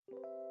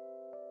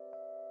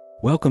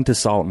Welcome to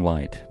Salt and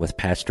Light with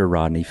Pastor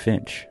Rodney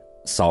Finch.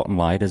 Salt and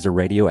Light is a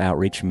radio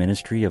outreach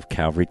ministry of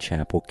Calvary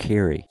Chapel,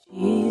 Cary.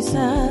 Jesus,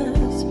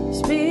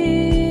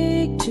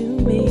 speak to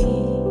me.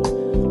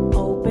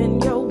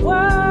 Open your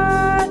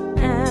word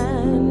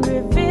and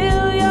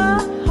reveal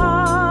your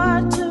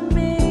heart to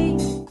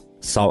me.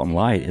 Salt and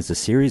Light is a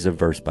series of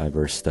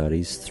verse-by-verse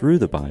studies through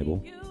the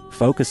Bible,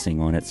 focusing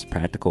on its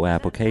practical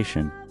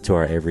application to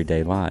our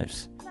everyday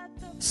lives.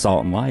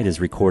 Salt and Light is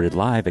recorded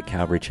live at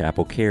Calvary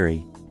Chapel,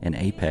 Cary in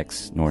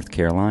Apex, North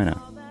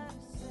Carolina.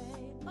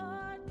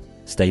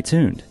 Stay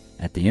tuned.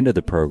 At the end of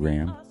the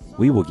program,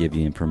 we will give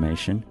you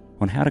information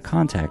on how to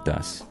contact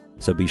us,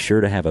 so be sure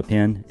to have a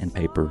pen and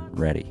paper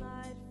ready.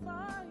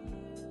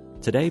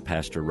 Today,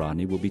 Pastor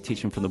Rodney will be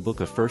teaching from the book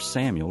of 1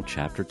 Samuel,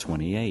 chapter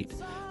 28,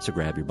 so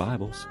grab your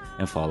Bibles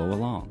and follow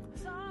along.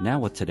 Now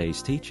with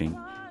today's teaching,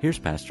 here's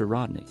Pastor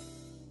Rodney.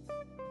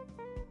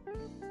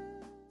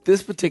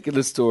 This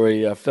particular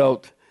story, I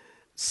felt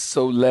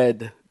so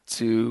led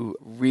to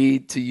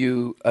read to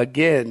you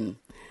again.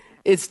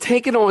 It's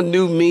taken on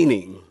new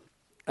meaning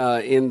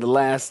in the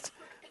last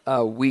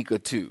week or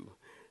two.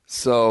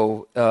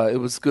 So it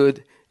was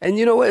good. And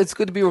you know what? It's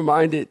good to be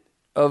reminded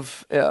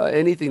of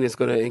anything that's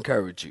going to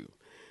encourage you.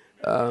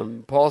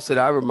 Paul said,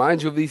 I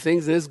remind you of these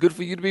things, and it's good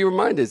for you to be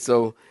reminded.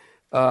 So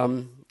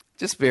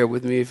just bear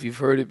with me. If you've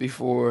heard it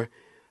before,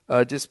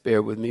 just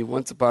bear with me.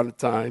 Once upon a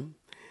time,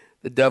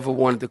 the devil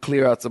wanted to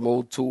clear out some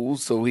old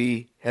tools, so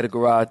he had a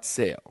garage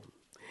sale.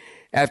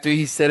 After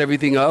he set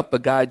everything up, a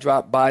guy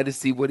dropped by to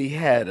see what he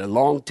had, a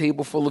long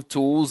table full of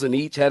tools, and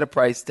each had a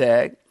price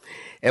tag.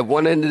 At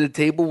one end of the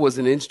table was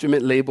an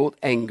instrument labeled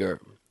anger,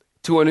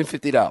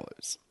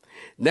 $250.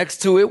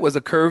 Next to it was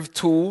a curved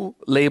tool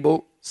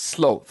labeled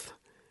sloth,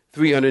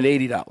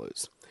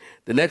 $380.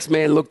 The next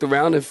man looked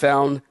around and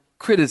found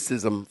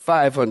criticism,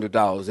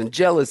 $500, and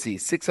jealousy,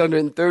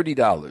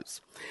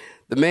 $630.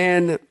 The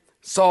man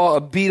saw a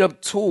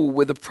beat-up tool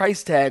with a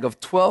price tag of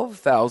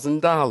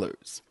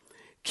 $12,000.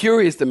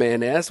 Curious, the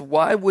man asked,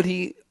 why would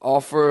he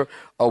offer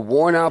a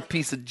worn-out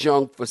piece of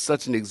junk for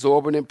such an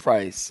exorbitant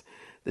price?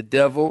 The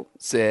devil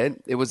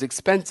said it was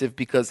expensive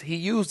because he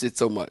used it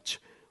so much.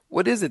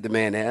 What is it, the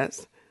man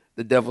asked?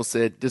 The devil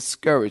said,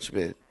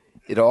 discouragement.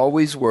 It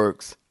always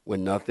works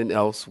when nothing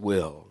else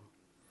will.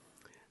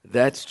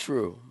 That's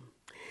true.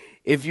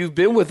 If you've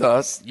been with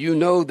us, you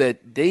know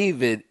that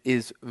David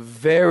is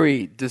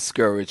very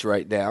discouraged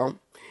right now.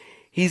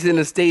 He's in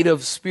a state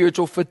of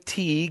spiritual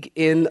fatigue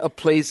in a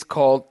place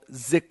called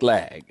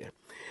Ziklag.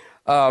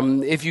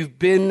 If you've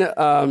been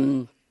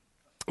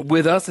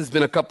with us, it's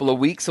been a couple of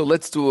weeks, so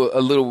let's do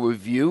a little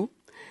review.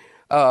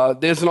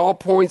 There's an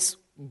all-points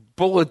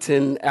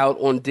bulletin out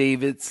on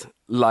David's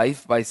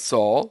life by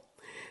Saul.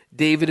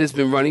 David has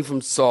been running from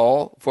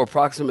Saul for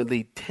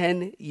approximately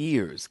 10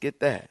 years.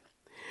 Get that.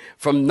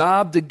 From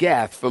Nob to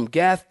Gath, from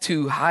Gath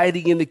to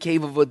hiding in the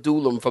cave of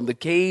Adullam, from the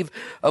cave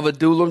of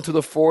Adullam to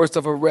the forest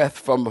of Hereth,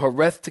 from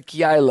Hereth to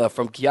Keilah,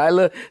 from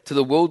Keilah to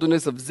the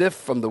wilderness of Ziph,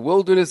 from the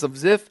wilderness of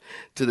Ziph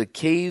to the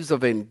caves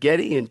of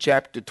En-Gedi in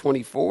chapter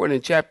 24. And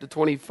in chapter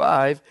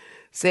 25,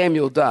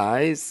 Samuel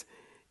dies.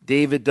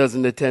 David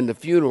doesn't attend the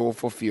funeral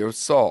for fear of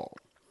Saul.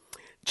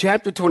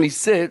 Chapter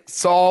 26,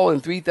 Saul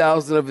and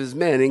 3,000 of his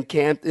men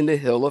encamped in the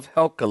hill of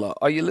Helkelah.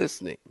 Are you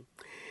listening?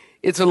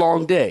 It's a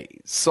long day.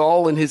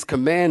 Saul and his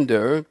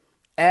commander,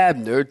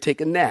 Abner,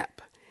 take a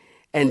nap.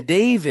 And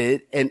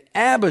David and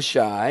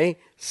Abishai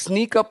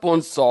sneak up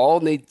on Saul,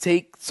 and they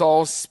take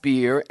Saul's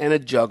spear and a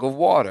jug of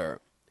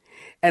water.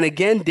 And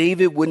again,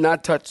 David would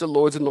not touch the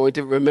Lord's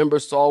anointed. Remember,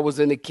 Saul was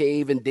in a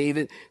cave, and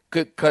David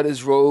could cut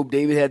his robe.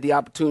 David had the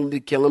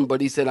opportunity to kill him,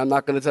 but he said, I'm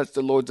not going to touch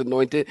the Lord's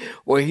anointed.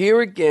 Well, here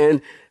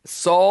again,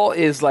 Saul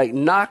is like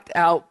knocked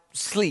out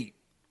sleep.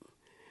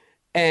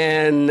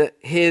 And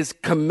his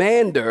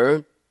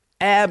commander,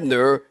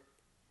 Abner,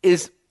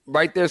 is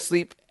right there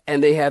asleep,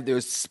 and they have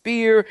their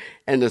spear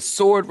and the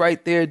sword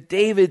right there.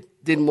 David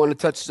didn't want to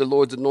touch the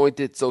Lord's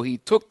anointed, so he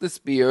took the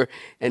spear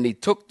and he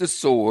took the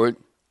sword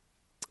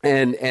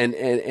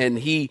and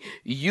he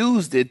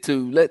used it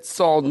to let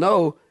Saul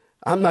know,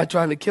 I'm not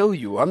trying to kill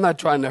you. I'm not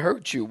trying to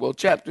hurt you. Well,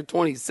 chapter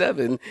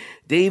 27,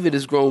 David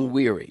has grown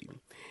weary.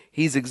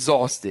 He's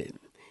exhausted.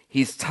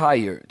 He's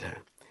tired.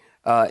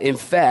 In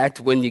fact,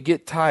 when you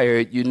get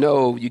tired, you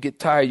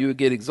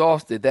get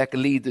exhausted. That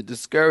can lead to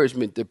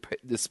discouragement,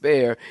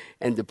 despair,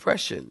 and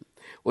depression.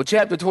 Well,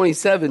 chapter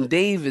 27,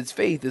 David's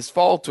faith is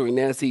faltering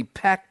as he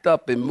packed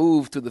up and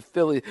moved to the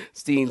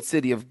Philistine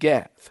city of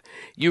Gath.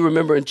 You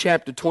remember in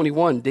chapter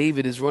 21,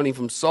 David is running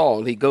from Saul,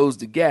 and he goes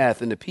to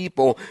Gath, and the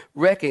people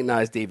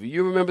recognize David.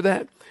 You remember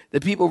that?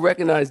 The people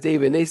recognize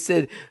David, and they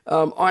said,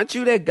 aren't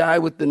you that guy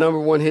with the number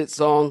one hit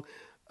song,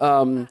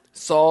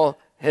 Saul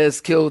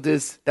has killed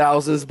his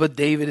thousands, but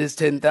David his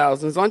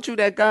 10,000s. Aren't you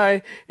that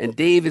guy? And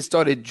David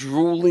started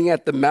drooling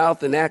at the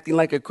mouth and acting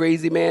like a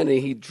crazy man, and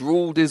he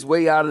drooled his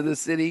way out of the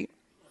city.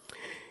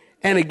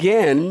 And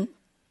again,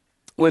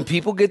 when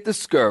people get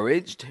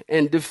discouraged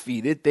and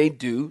defeated, they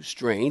do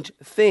strange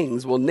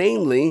things. Well,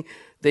 namely,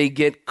 they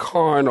get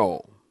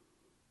carnal.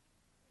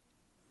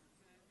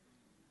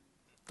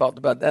 Talked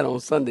about that on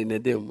Sunday,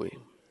 didn't we?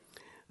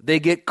 They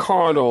get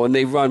carnal and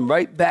they run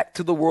right back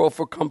to the world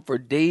for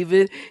comfort.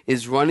 David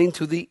is running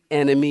to the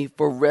enemy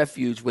for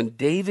refuge. When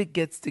David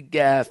gets to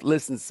Gath,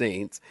 listen,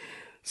 saints,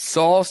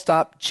 Saul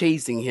stopped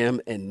chasing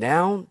him and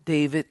now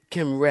David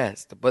can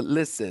rest. But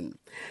listen,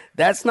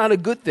 that's not a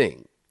good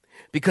thing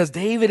because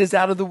David is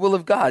out of the will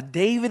of God.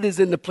 David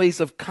is in the place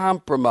of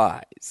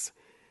compromise.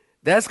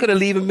 That's going to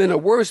leave him in a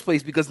worse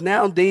place because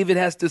now David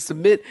has to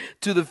submit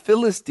to the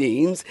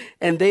Philistines,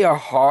 and they are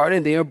hard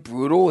and they are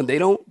brutal and they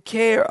don't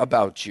care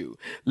about you.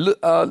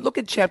 Look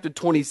at chapter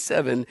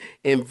 27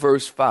 in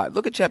verse 5.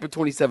 Look at chapter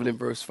 27 in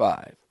verse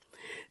 5.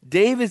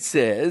 David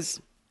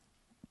says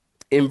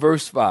in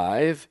verse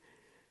 5,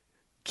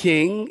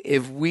 King,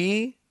 if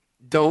we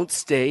don't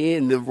stay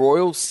in the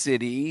royal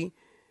city,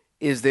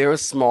 is there a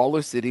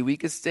smaller city we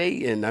could stay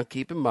in? Now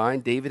keep in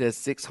mind, David has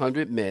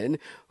 600 men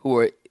who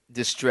are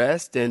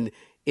distressed and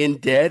in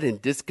debt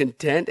and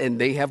discontent, and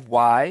they have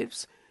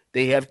wives,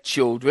 they have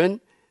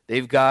children,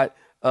 they've got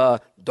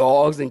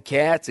dogs and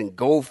cats and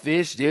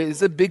goldfish.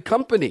 It's a big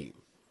company.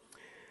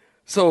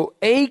 So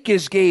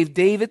Achish gave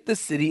David the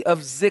city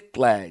of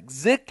Ziklag.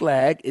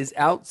 Ziklag is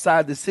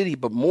outside the city,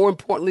 but more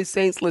importantly,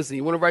 saints, listen,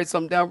 you want to write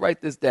something down?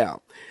 Write this down.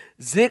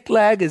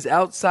 Ziklag is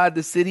outside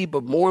the city,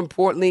 but more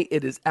importantly,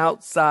 it is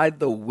outside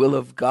the will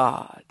of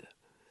God.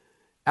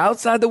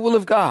 Outside the will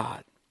of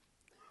God.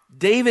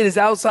 David is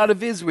outside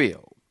of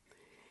Israel.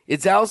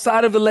 It's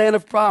outside of the land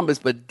of promise,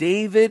 but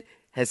David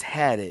has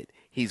had it.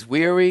 He's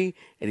weary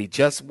and he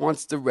just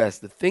wants to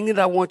rest. The thing that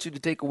I want you to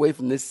take away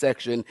from this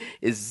section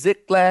is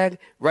Ziklag.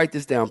 Write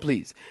this down,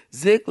 please.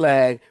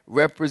 Ziklag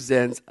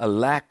represents a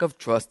lack of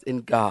trust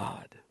in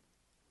God.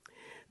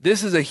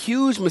 This is a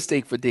huge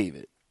mistake for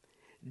David.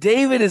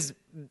 David is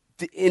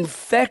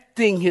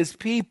infecting his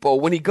people.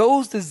 When he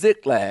goes to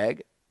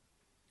Ziklag,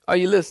 are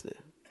you listening?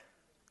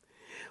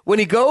 When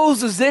he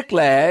goes to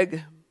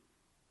Ziklag,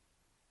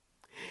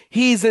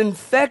 he's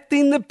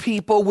infecting the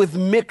people with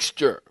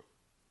mixture.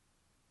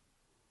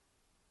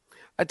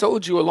 I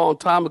told you a long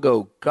time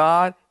ago,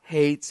 God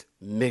hates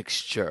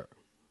mixture.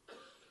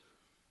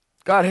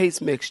 God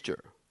hates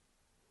mixture.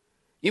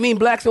 You mean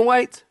blacks and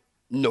whites?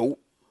 Nope.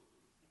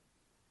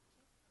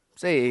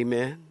 Say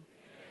amen.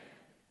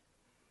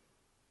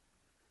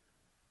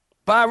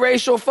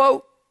 Biracial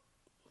folk?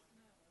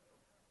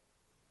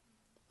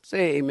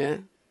 Say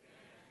amen.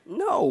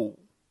 No.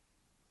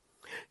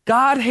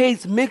 God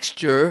hates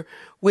mixture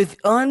with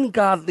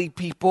ungodly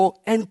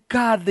people and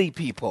godly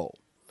people.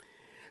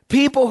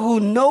 People who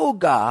know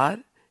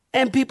God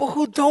and people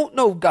who don't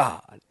know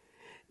God.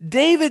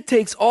 David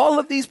takes all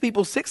of these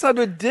people,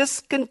 600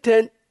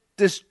 discontent,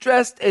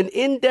 distressed, and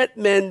in-debt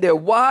men, their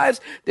wives,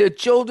 their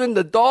children,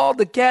 the dog,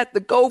 the cat, the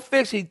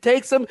goldfish. He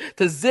takes them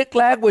to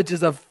Ziklag, which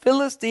is a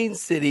Philistine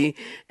city,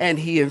 and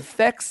he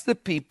infects the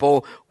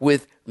people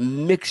with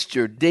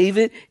mixture.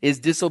 David is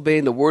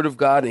disobeying the word of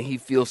God, and he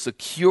feels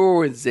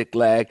secure in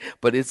Ziklag,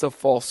 but it's a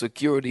false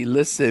security.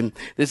 Listen,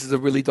 this is a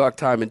really dark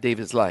time in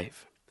David's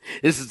life.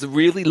 This is a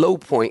really low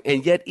point,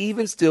 and yet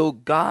even still,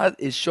 God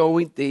is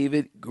showing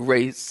David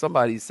grace.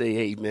 Somebody say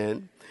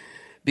amen.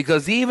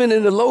 Because even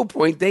in the low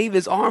point,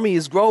 David's army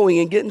is growing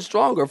and getting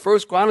stronger.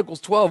 1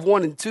 Chronicles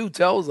 12:1 and 2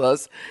 tells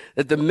us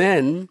that the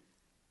men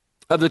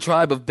of the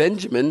tribe of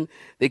Benjamin,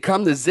 they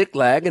come to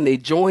Ziklag and they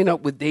join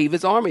up with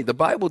David's army. The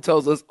Bible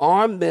tells us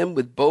armed men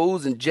with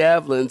bows and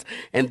javelins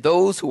and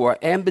those who are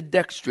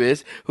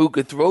ambidextrous, who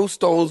could throw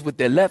stones with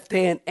their left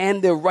hand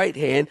and their right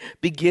hand,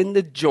 begin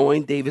to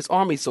join David's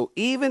army. So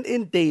even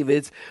in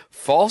David's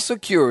false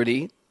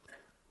security,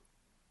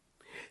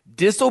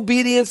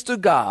 disobedience to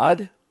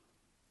God,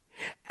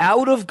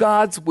 out of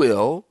God's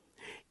will,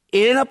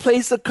 in a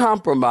place of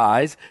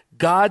compromise,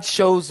 God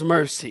shows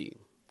mercy.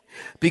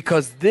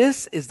 Because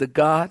this is the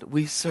God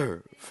we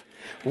serve.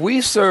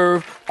 We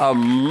serve a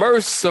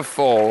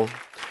merciful,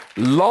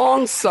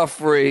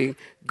 long-suffering,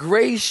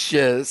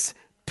 gracious,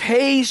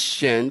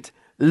 patient,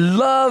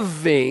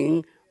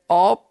 loving,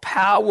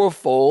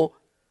 all-powerful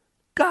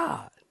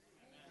God.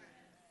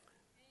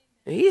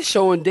 And he's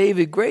showing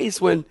David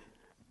grace when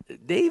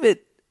David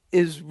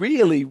is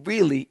really,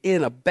 really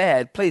in a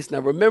bad place. Now,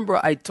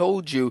 remember, I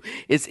told you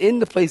it's in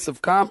the place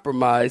of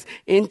compromise.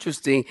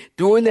 Interesting.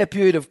 During that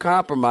period of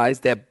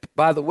compromise that,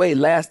 by the way,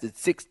 lasted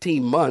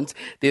 16 months,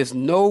 there's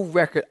no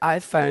record. I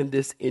find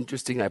this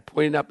interesting. I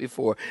pointed out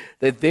before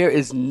that there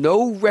is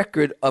no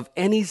record of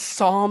any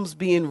Psalms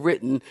being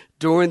written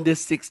during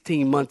this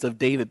 16 months of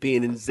David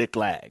being in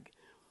Ziklag.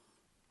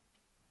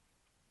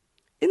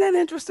 Isn't that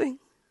interesting?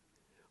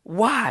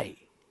 Why?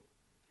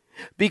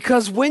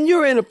 Because when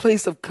you're in a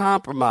place of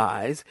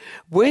compromise,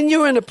 when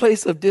you're in a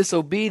place of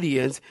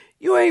disobedience,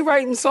 you ain't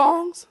writing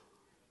songs.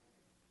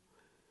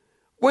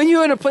 When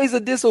you're in a place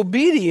of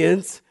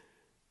disobedience,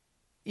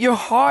 your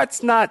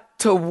heart's not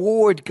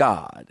toward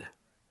God.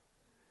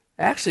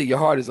 Actually, your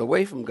heart is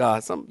away from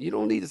God. You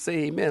don't need to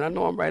say amen. I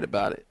know I'm right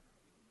about it.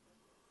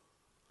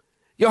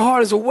 Your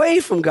heart is away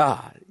from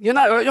God. Your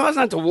heart's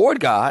not toward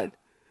God.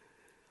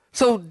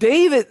 So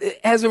David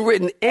hasn't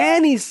written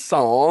any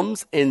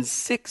Psalms in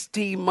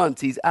 16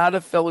 months. He's out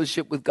of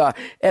fellowship with God.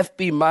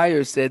 F.B.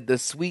 Meyer said the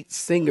sweet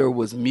singer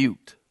was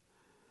mute.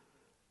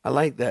 I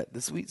like that.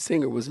 The sweet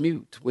singer was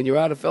mute. When you're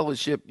out of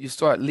fellowship, you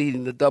start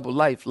leading the double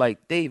life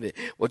like David.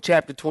 Well,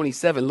 chapter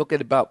 27, look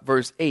at about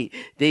verse 8.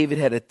 David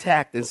had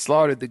attacked and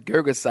slaughtered the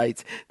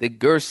Gergesites, the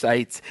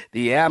Gersites,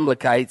 the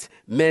Amalekites,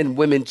 men,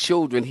 women,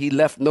 children. He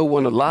left no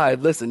one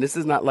alive. Listen, this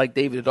is not like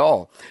David at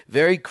all.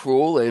 Very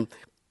cruel and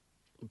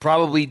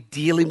probably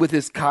dealing with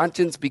his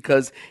conscience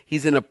because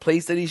he's in a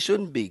place that he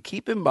shouldn't be.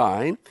 Keep in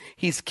mind,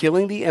 he's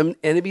killing the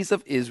enemies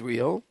of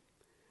Israel.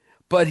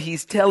 But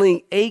he's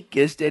telling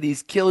Achish that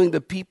he's killing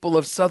the people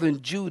of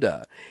southern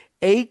Judah.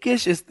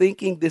 Achish is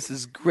thinking this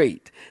is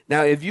great.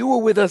 Now, if you were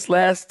with us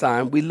last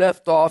time, we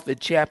left off at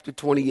chapter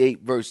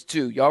 28, verse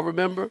 2. Y'all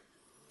remember?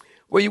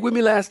 Were you with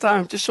me last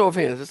time? Just show of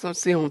hands. Let's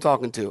see who I'm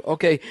talking to.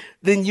 Okay,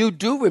 then you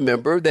do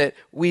remember that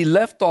we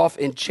left off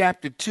in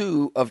chapter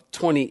 2 of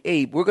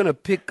 28. We're going to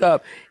pick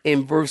up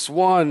in verse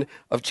 1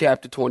 of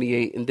chapter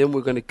 28, and then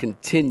we're going to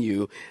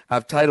continue.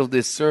 I've titled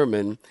this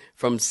sermon,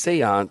 From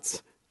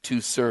Seance to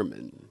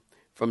Sermon.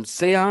 From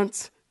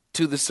Seance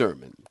to the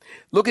Sermon.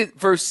 Look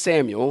at 1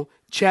 Samuel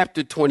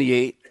chapter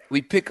 28.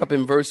 We pick up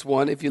in verse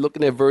 1. If you're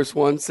looking at verse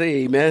 1,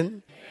 say amen.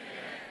 Amen.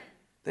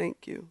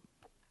 Thank you.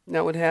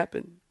 Now what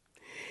happened?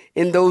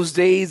 In those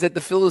days that the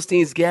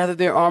Philistines gathered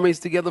their armies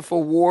together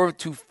for war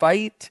to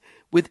fight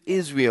with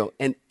Israel.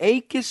 And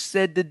Achish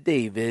said to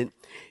David,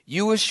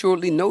 you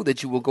assuredly know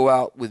that you will go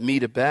out with me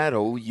to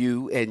battle,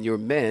 you and your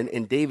men.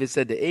 And David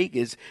said to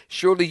Achish,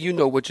 surely you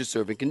know what your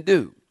servant can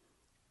do.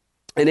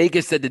 And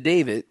Achish said to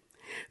David,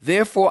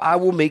 therefore I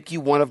will make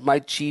you one of my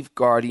chief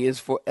guardians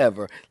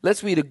forever.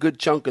 Let's read a good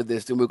chunk of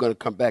this, then we're going to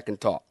come back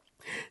and talk.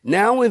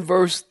 Now in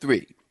verse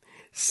 3,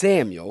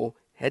 Samuel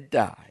had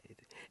died.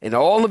 And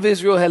all of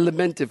Israel had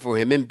lamented for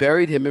him and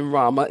buried him in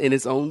Ramah in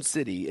his own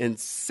city. And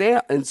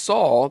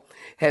Saul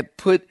had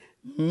put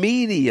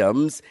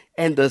mediums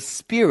and the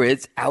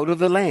spirits out of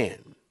the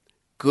land.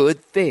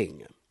 Good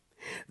thing.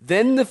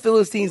 Then the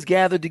Philistines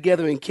gathered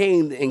together and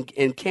came and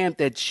encamped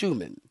at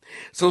Shunem.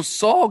 So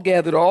Saul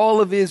gathered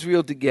all of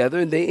Israel together,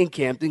 and they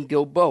encamped in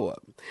Gilboa.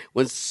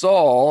 When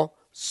Saul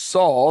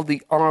saw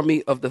the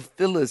army of the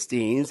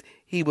Philistines,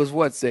 he was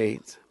what,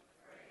 saints?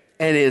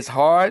 And his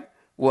heart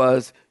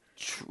was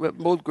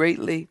trembled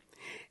greatly.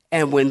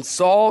 And when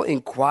Saul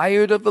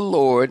inquired of the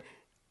Lord,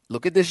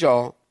 look at this,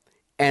 y'all,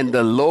 and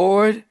the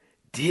Lord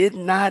did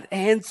not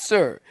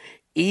answer,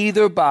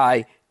 either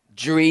by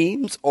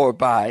dreams or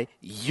by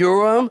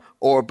Urim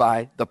or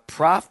by the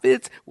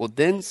prophets. Well,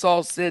 then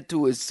Saul said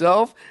to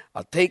himself,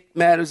 I'll take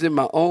matters in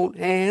my own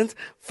hands,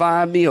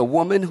 find me a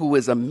woman who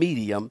is a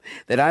medium,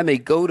 that I may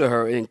go to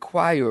her and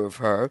inquire of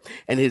her.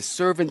 And his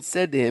servant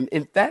said to him,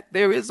 in fact,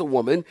 there is a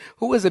woman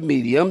who is a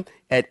medium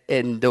at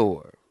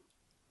Endor.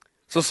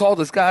 So Saul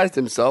disguised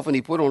himself, and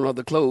he put on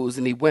other clothes,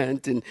 and he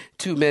went, and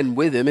 2 men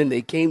with him, and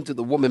they came to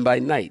the woman by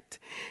night.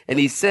 And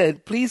he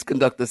said, please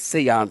conduct a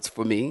seance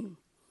for me,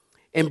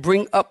 and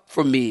bring up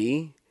for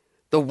me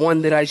the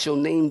one that I shall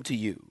name to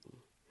you.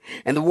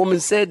 And the woman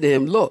said to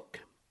him, look,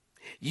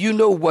 you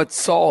know what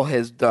Saul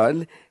has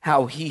done,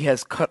 how he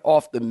has cut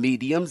off the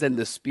mediums and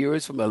the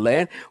spirits from the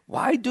land.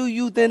 Why do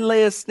you then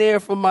lay a snare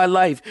for my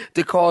life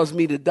to cause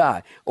me to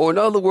die? Or in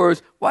other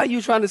words, why are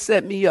you trying to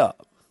set me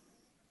up?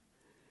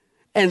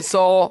 And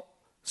Saul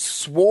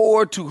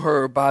swore to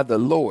her by the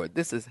Lord.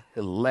 This is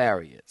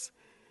hilarious.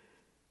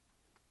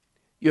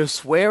 You're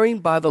swearing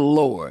by the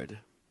Lord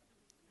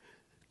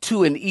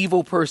to an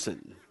evil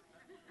person.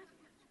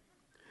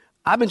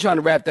 I've been trying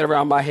to wrap that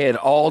around my head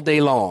all day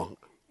long.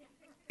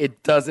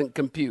 It doesn't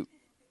compute.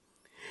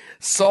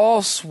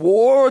 Saul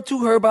swore to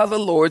her by the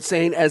Lord,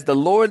 saying, as the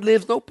Lord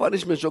lives, no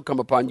punishment shall come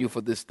upon you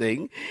for this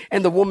thing.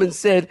 And the woman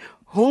said,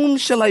 whom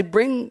shall I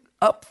bring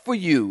up for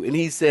you? And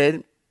he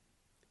said,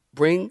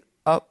 bring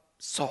up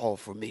Saul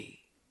for me.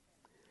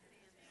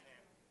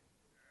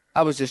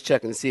 I was just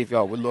checking to see if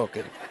y'all were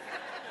looking.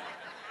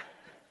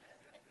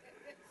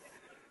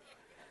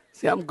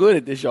 See, I'm good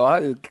at this, y'all.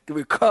 I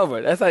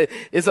recover. That's how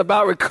it's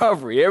about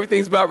recovery.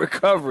 Everything's about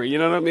recovery. You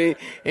know what I mean?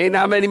 Ain't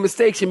how many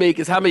mistakes you make,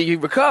 it's how many you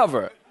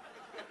recover.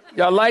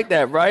 Y'all like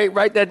that, right?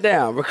 Write that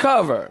down.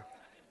 Recover.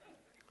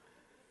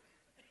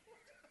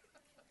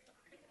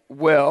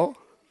 Well,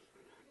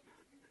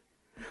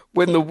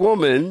 when the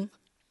woman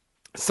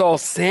saw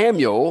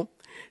Samuel,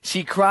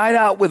 she cried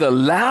out with a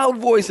loud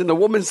voice, and the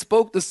woman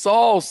spoke to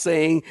Saul,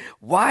 saying,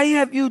 why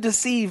have you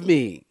deceived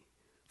me?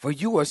 For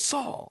you are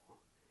Saul.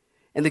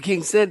 And the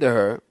king said to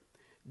her,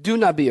 do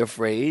not be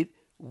afraid.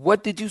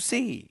 What did you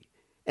see?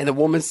 And the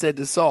woman said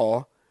to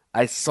Saul,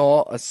 I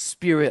saw a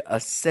spirit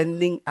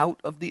ascending out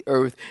of the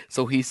earth.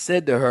 So he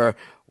said to her,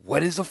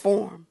 what is a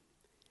form?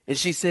 And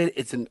she said,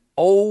 it's an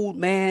old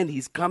man.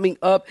 He's coming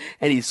up,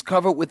 and he's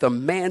covered with a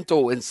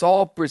mantle. And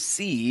Saul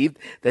perceived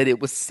that it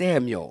was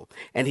Samuel.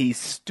 And he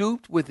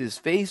stooped with his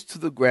face to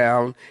the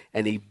ground,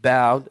 and he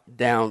bowed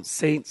down.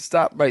 Saints,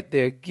 stop right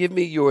there. Give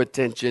me your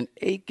attention.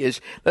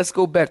 Achish, let's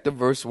go back to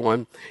verse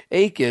 1.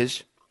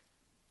 Achish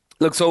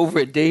looks over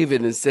at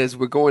David and says,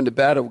 we're going to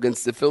battle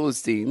against the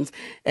Philistines,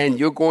 and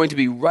you're going to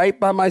be right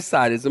by my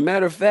side. As a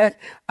matter of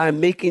fact, I'm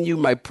making you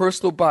my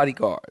personal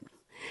bodyguard.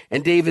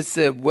 And David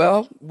said,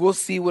 well, we'll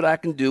see what I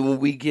can do when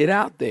we get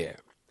out there.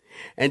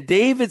 And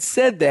David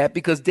said that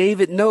because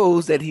David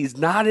knows that he's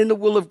not in the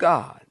will of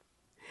God.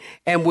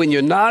 And when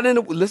you're not in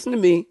the, listen to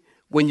me,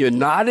 when you're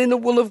not in the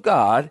will of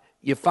God,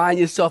 you find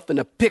yourself in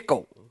a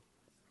pickle.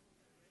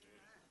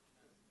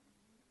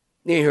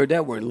 You ain't heard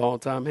that word in a long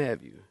time,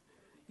 have you?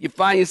 You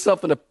find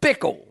yourself in a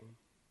pickle.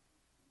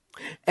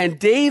 And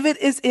David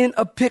is in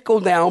a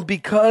pickle now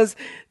because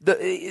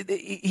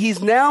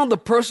he's now the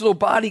personal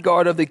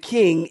bodyguard of the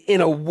king in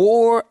a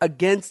war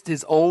against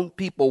his own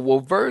people. Well,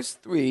 verse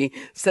 3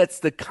 sets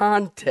the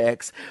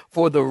context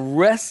for the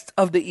rest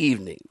of the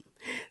evening.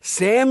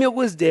 Samuel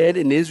was dead,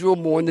 and Israel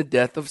mourned the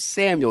death of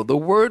Samuel. The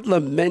word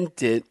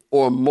lamented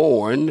or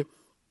mourn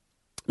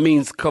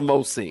means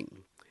convulsing.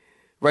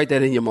 Write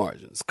that in your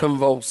margins.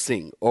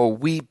 Convulsing or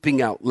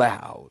weeping out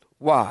loud.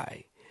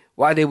 Why?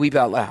 Why did they weep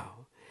out loud?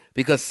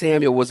 Because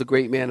Samuel was a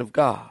great man of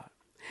God.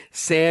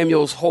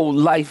 Samuel's whole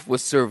life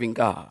was serving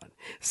God.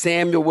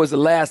 Samuel was the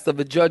last of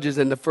the judges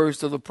and the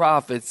first of the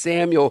prophets.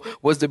 Samuel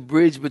was the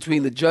bridge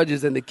between the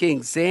judges and the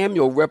king.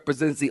 Samuel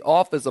represents the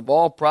office of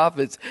all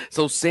prophets.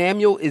 So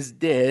Samuel is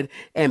dead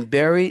and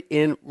buried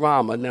in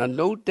Ramah. Now,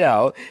 no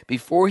doubt,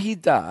 before he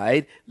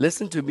died,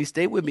 listen to me,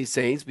 stay with me,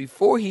 saints.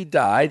 Before he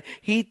died,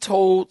 he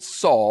told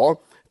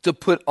Saul to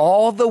put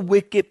all the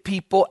wicked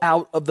people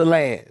out of the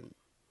land.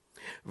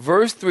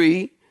 Verse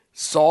 3,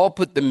 Saul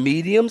put the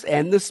mediums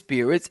and the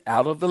spirits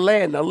out of the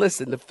land. Now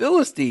listen, the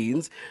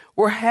Philistines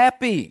were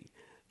happy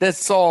that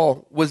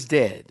Saul was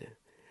dead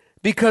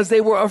because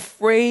they were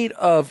afraid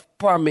of,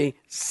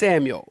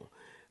 Samuel.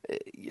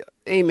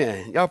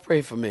 Amen. Y'all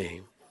pray for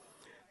me.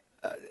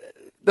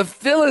 The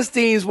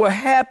Philistines were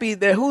happy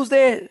that who's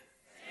dead? Samuel.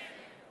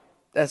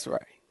 That's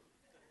right.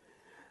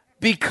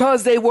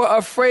 Because they were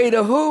afraid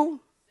of who? Samuel.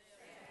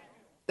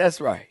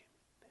 That's right.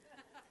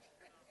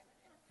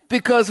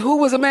 Because who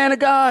was a man of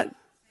God?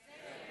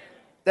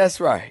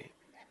 That's right.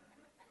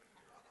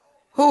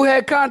 Who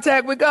had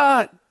contact with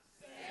God?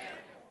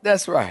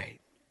 That's right.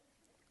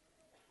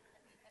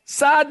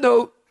 Side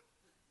note,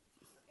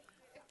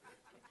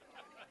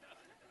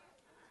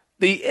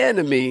 the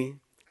enemy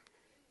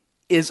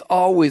is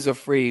always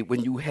afraid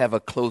when you have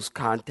a close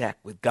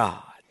contact with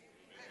God.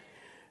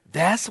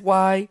 That's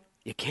why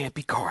you can't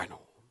be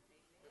carnal.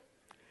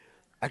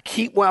 I'm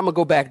going to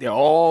go back there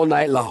all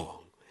night long.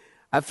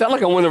 I felt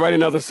like I wanted to write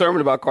another sermon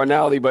about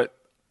carnality, but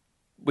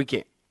we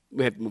can't.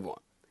 We have to move on.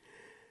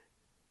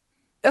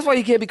 That's why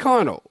you can't be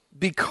carnal,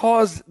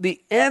 because the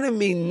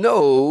enemy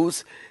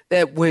knows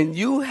that when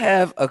you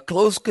have a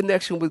close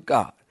connection with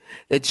God,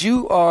 that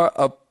you are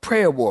a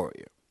prayer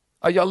warrior.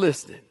 Are y'all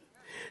listening?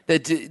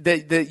 That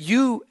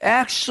you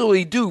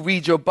actually do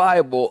read your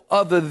Bible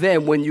other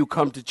than when you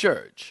come to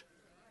church.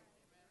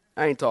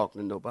 I ain't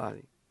talking to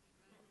nobody.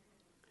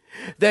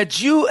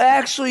 That you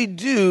actually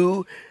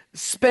do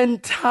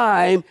spend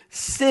time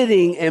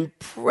sitting and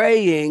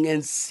praying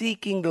and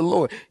seeking the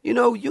Lord. You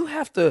know, you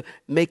have to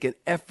make an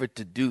effort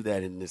to do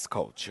that in this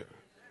culture.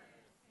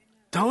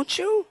 Don't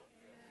you?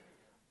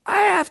 I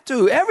have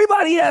to.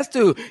 Everybody has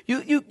to.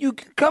 You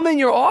come in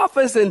your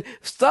office and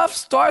stuff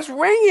starts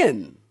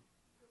ringing.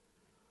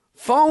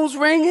 Phones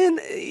ringing,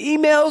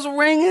 emails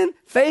ringing,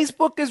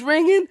 Facebook is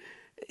ringing.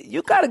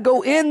 You got to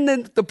go in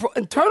and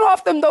turn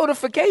off them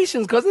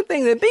notifications because the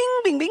things that bing,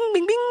 bing, bing,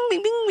 bing, bing,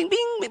 bing, bing, bing,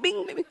 bing,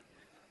 bing, bing, bing.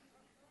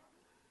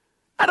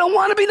 I don't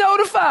want to be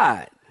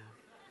notified.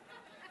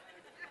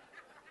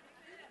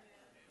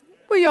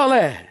 Where y'all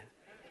at?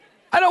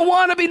 I don't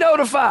want to be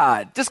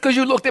notified. Just because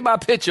you looked at my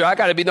picture, I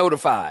got to be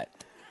notified.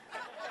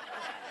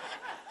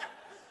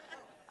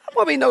 I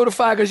want to be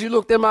notified because you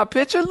looked at my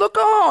picture. Look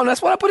on.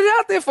 That's what I put it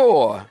out there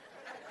for.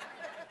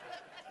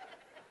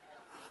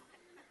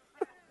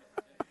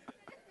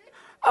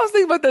 I was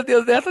thinking about that the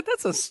other day. I thought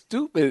that's a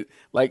stupid,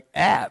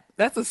 app.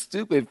 That's a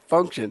stupid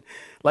function.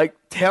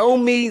 Tell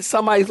me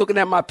somebody's looking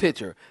at my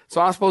picture.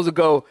 So I'm supposed to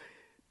go,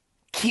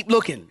 keep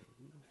looking.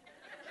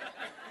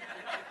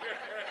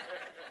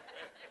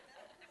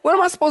 What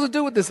am I supposed to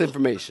do with this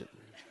information?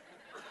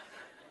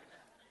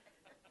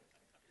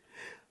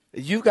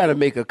 You got to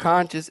make a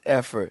conscious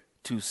effort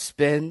to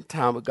spend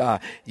time with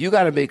God. You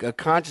got to make a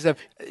conscious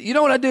effort. You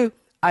know what I do?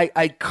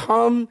 I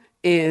come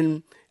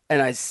in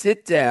and I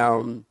sit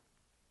down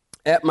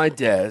at my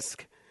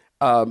desk,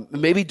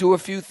 maybe do a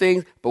few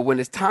things, but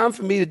when it's time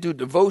for me to do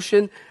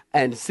devotion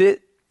and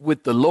sit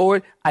with the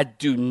Lord, I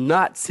do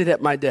not sit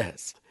at my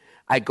desk.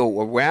 I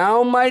go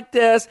around my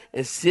desk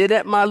and sit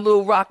at my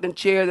little rocking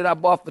chair that I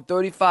bought for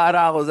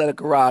 $35 at a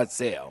garage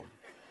sale.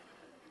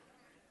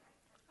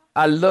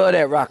 I love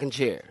that rocking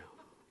chair.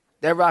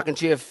 That rocking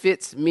chair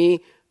fits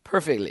me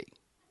perfectly.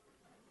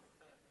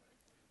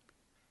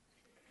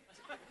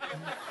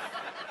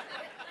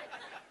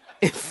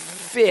 It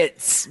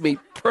fits me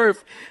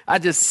perfect. I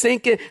just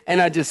sink it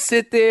and I just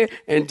sit there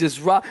and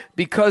just rock,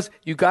 because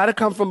you got to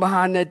come from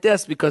behind that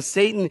desk, because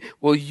Satan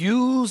will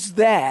use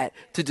that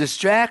to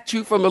distract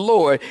you from the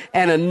Lord.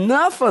 And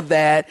enough of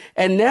that,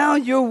 and now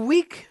you're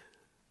weak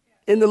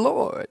in the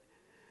Lord.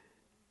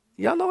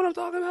 Y'all know what I'm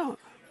talking about?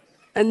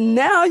 And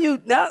now you're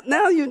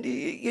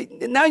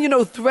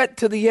no threat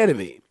to the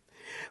enemy.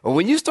 But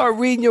when you start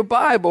reading your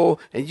Bible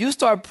and you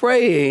start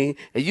praying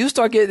and you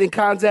start getting in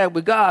contact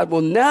with God,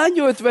 well, now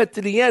you're a threat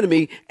to the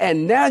enemy,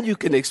 and now you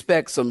can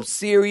expect some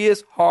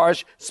serious,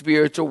 harsh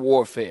spiritual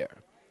warfare.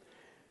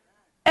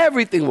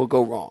 Everything will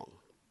go wrong.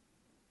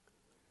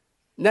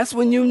 And that's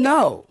when you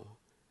know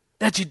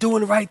that you're doing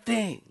the right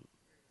thing.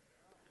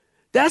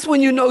 That's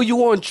when you know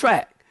you're on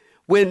track.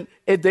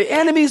 If the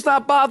enemy's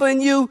not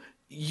bothering you,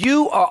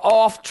 you are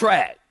off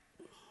track.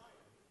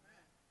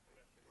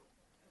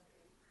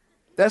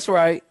 That's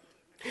right.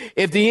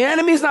 If the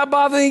enemy's not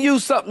bothering you,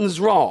 something's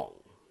wrong.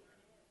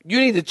 You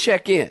need to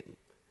check in.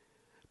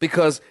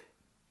 Because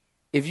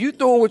if you're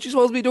doing what you're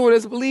supposed to be doing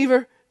as a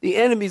believer, the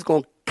enemy's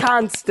going to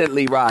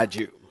constantly ride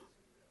you.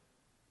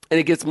 And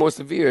it gets more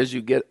severe as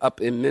you get up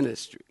in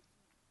ministry.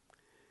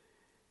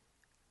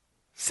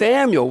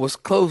 Samuel was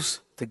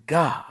close to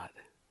God.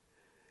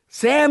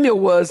 Samuel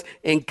was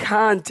in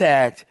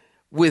contact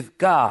with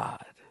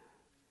God.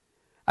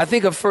 I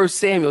think of 1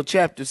 Samuel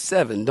chapter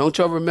 7. Don't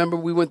y'all remember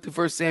we went through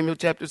 1 Samuel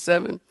chapter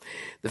 7?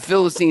 The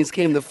Philistines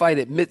came to fight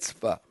at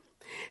Mizpah.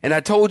 And I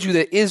told you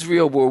that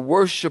Israel were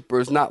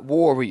worshipers, not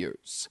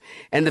warriors.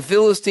 And the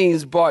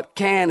Philistines brought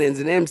cannons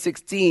and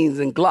M16s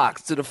and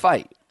Glocks to the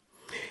fight.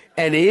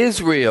 And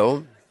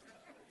Israel,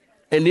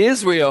 you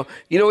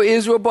know what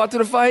Israel brought to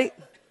the fight?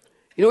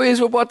 You know what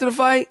Israel brought to the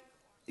fight?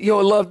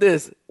 You'll love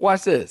this.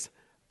 Watch this.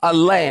 A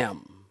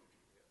lamb.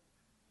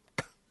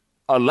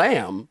 A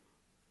lamb?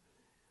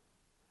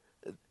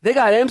 They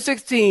got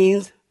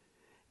M16s,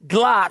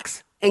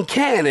 Glocks, and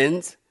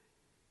cannons,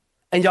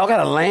 and y'all got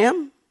a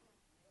lamb?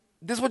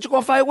 This is what you're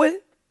going to fight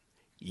with?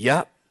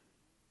 Yup.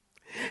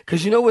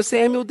 Because you know what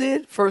Samuel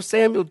did? 1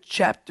 Samuel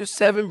chapter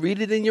 7,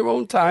 read it in your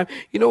own time.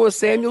 You know what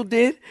Samuel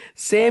did?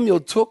 Samuel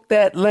took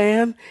that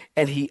lamb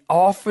and he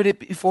offered it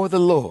before the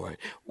Lord.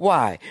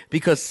 Why?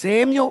 Because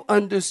Samuel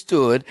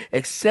understood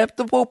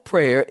acceptable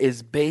prayer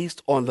is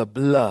based on the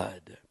blood.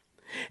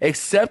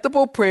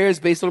 Acceptable prayer is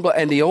based on the blood.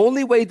 And the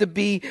only way to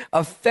be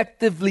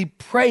effectively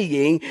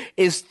praying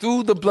is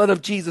through the blood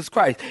of Jesus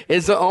Christ.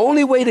 It's the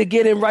only way to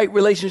get in right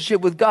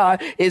relationship with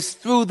God is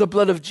through the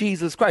blood of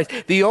Jesus Christ.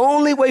 The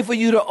only way for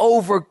you to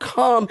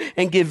overcome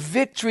and get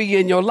victory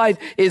in your life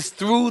is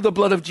through the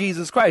blood of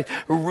Jesus Christ.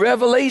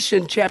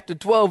 Revelation chapter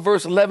 12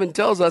 verse 11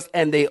 tells us,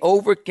 and they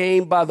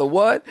overcame by the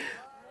what?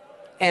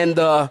 And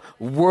the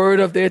word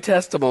of their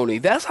testimony.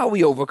 That's how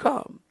we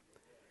overcome.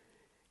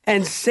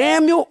 And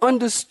Samuel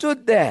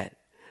understood that.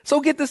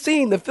 So get the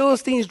scene. The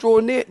Philistines drew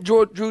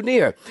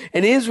near,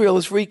 and Israel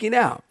is freaking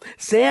out.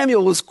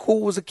 Samuel is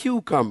cool as a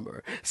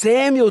cucumber.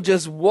 Samuel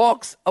just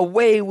walks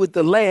away with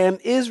the lamb.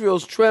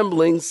 Israel's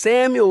trembling.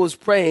 Samuel is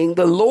praying.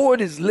 The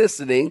Lord is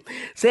listening.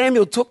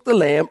 Samuel took the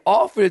lamb,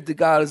 offered it to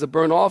God as a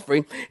burnt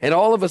offering, and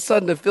all of a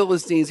sudden the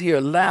Philistines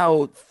hear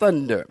loud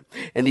thunder,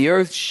 and the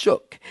earth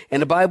shook. And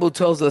the Bible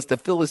tells us the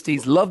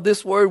Philistines, love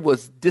this word,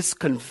 was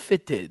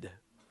discomfited.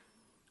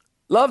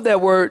 Love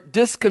that word,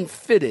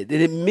 discomfited.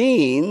 And it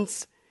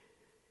means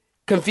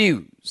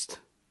confused.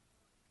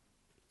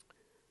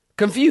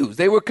 Confused.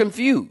 They were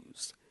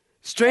confused.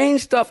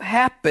 Strange stuff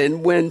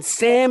happened when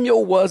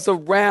Samuel was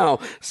around.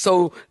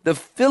 So the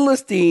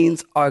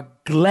Philistines are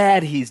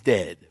glad he's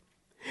dead.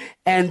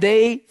 And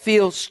they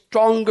feel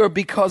stronger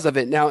because of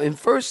it. Now, in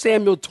 1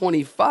 Samuel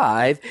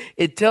 25,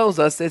 it tells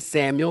us that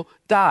Samuel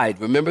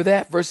died. Remember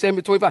that? 1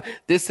 Samuel 25.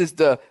 This is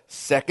the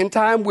second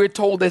time we're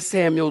told that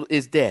Samuel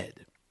is dead.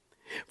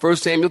 1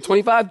 Samuel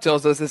 25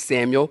 tells us that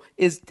Samuel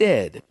is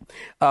dead.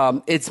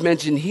 It's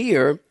mentioned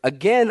here,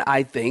 again,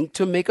 I think,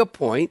 to make a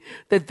point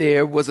that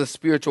there was a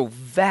spiritual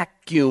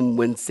vacuum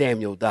when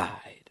Samuel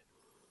died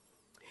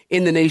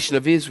in the nation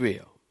of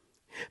Israel,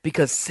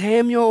 because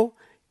Samuel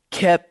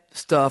kept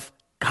stuff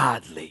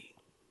godly.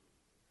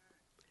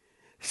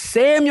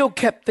 Samuel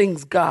kept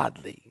things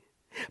godly.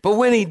 But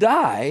when he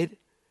died,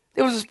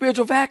 there was a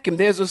spiritual vacuum.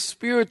 There's a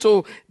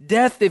spiritual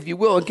death, if you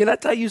will. And can I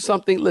tell you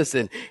something?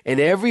 Listen,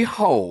 in every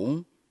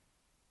home,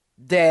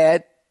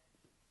 Dad,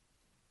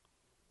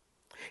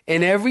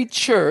 in every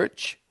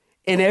church,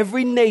 in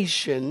every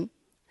nation,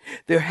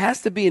 there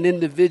has to be an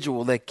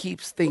individual that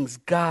keeps things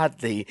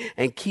godly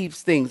and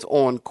keeps things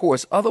on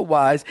course.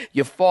 Otherwise,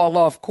 you fall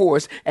off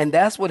course. And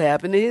that's what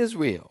happened to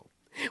Israel.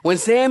 When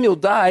Samuel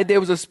died, there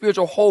was a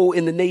spiritual hole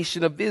in the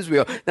nation of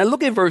Israel. Now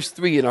look at verse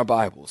 3 in our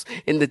Bibles,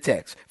 in the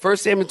text. 1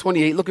 Samuel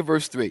 28, look at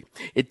verse 3.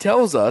 It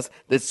tells us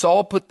that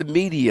Saul put the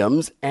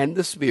mediums and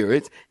the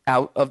spirits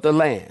out of the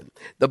land.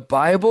 The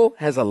Bible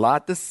has a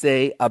lot to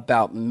say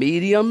about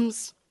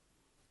mediums,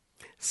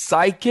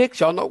 psychics.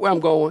 Y'all know where I'm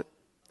going.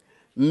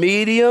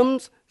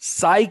 Mediums,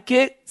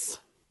 psychics,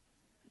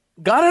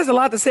 God has a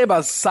lot to say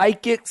about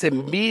psychics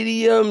and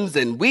mediums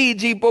and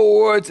Ouija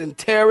boards and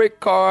tarot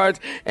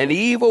cards and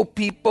evil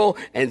people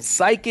and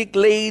psychic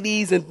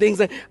ladies and things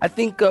like. I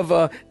think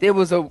of there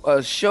was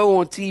a show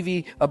on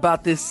TV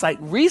about this site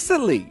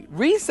recently.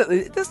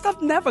 This stuff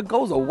never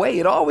goes away.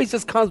 It always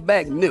just comes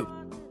back new.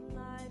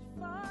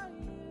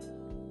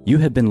 You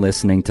have been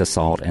listening to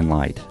Salt and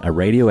Light, a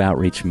radio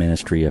outreach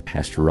ministry of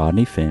Pastor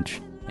Rodney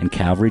Finch and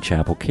Calvary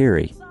Chapel,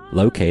 Cary,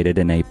 located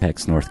in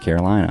Apex, North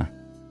Carolina.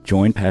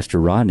 Join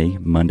Pastor Rodney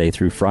Monday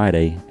through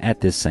Friday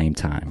at this same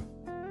time.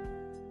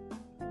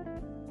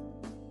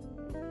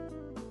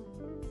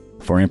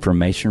 For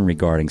information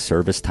regarding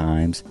service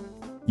times,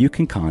 you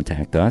can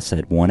contact us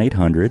at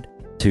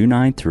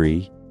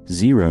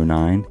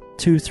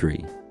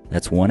 1-800-293-0923.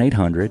 That's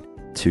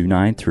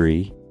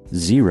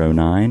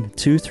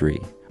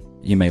 1-800-293-0923.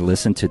 You may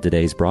listen to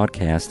today's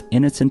broadcast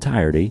in its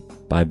entirety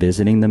by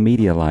visiting the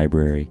media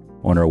library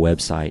on our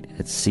website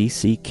at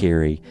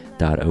cccary.org.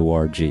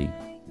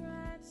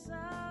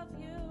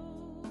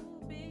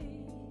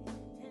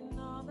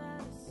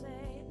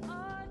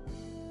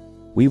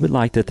 We would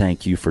like to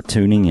thank you for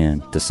tuning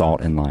in to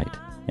Salt and Light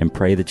and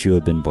pray that you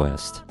have been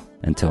blessed.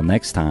 Until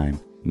next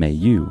time, may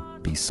you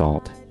be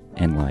salt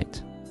and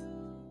light.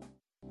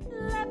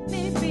 Let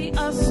me be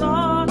a salt.